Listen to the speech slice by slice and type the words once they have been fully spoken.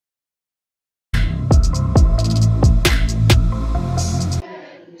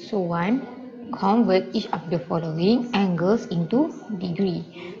So 1. Convert each of the following angles into degree.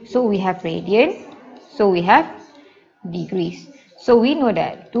 So we have radian. So we have degrees. So we know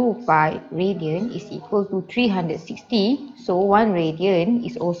that 2 pi radian is equal to 360. So 1 radian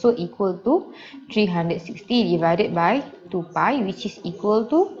is also equal to 360 divided by 2 pi, which is equal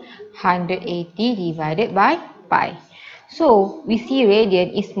to 180 divided by pi. So we see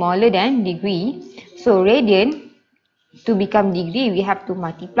radian is smaller than degree. So radian, to become degree, we have to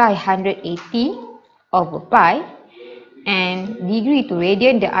multiply 180 over pi, and degree to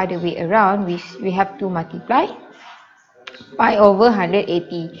radian the other way around, which we have to multiply pi over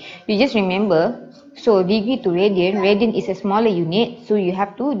 180. You just remember, so degree to radian, radian is a smaller unit, so you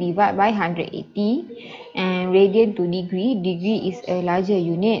have to divide by 180, and radian to degree, degree is a larger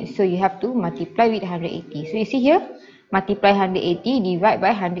unit, so you have to multiply with 180. So you see here, multiply 180, divide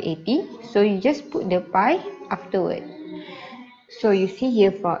by 180, so you just put the pi afterward. So you see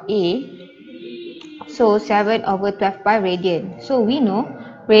here for A, so 7 over 12 pi radian. So we know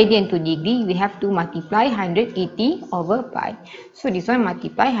radian to degree, we have to multiply 180 over pi. So this one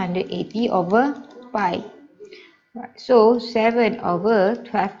multiply 180 over pi. Right. So 7 over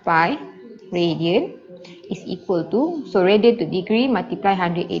 12 pi radian is equal to, so radian to degree multiply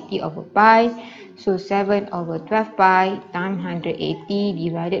 180 over pi. So 7 over 12 pi times 180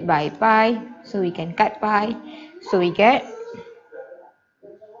 divided by pi. So we can cut pi. So we get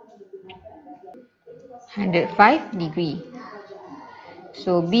 105 degree.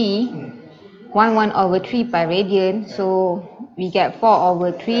 So B, 1 over 3 pi radian. So we get 4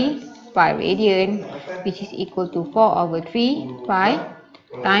 over 3 pi radian, which is equal to 4 over 3 pi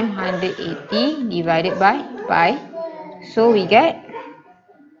times 180 divided by pi. So we get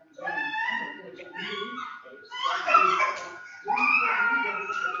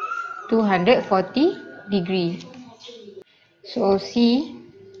 240 degree. So C,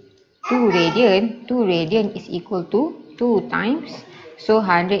 2 radian is equal to 2 times, so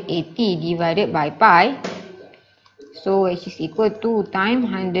 180 divided by pi, so which is equal to 2 times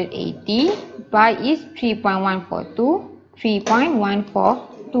 180, pi is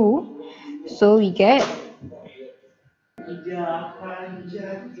 3.142, so we get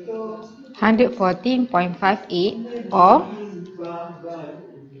 114.58 or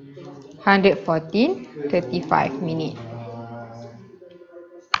 114.35 minutes.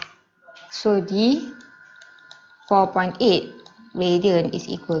 So D, 4.8 radian is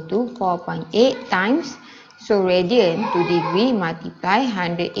equal to 4.8 times, so radian to degree multiply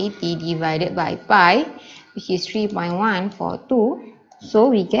 180 divided by pi, which is 3.142, so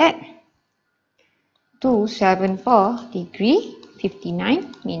we get 274 degree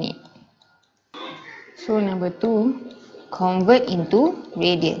 59 minutes. So number 2, convert into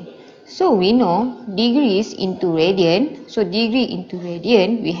radian. So we know degrees into radian, so degree into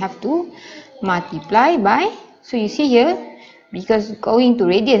radian we have to multiply by, so you see here, because going to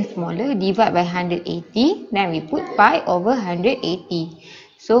radian smaller, divide by 180, then we put pi over 180.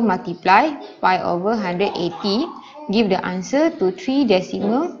 So multiply pi over 180, give the answer to 3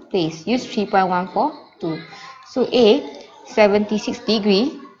 decimal place, use 3.142. So A, 76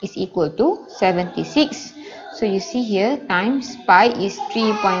 degree is equal to 76. So you see here, times pi is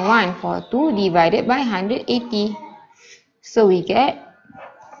 3.142 divided by 180. So we get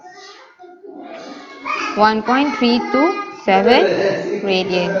 1.327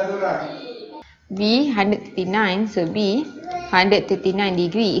 radian. B, 139. So B, 139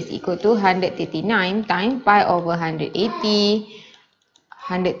 degree is equal to 139 times pi over 180.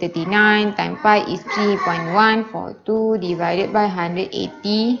 139 times pi is 3.142 divided by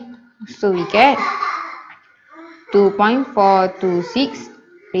 180. So we get 2.426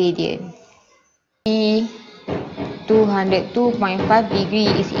 radian. B, 202.5 degree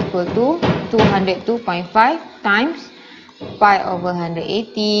is equal to 202.5 times pi over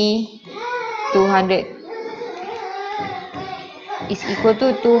 180. 200 is equal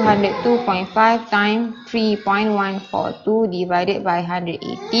to 202.5 times 3.142 divided by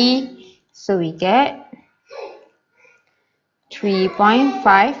 180. So we get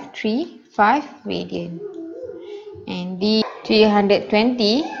 3.535 radian. And D,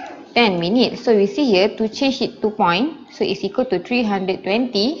 320 10 minutes. So we see here, to change it to point, so it's equal to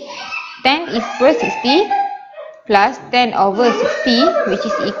 320. 10 is per 60 plus 10 over 60, which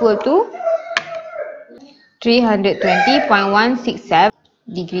is equal to 320.167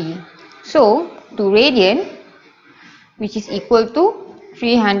 degree. So to radian, which is equal to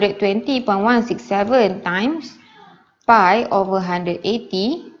 320.167 times pi over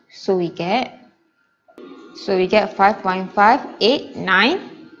 180, so we get 5.589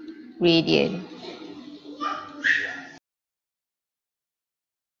 radian.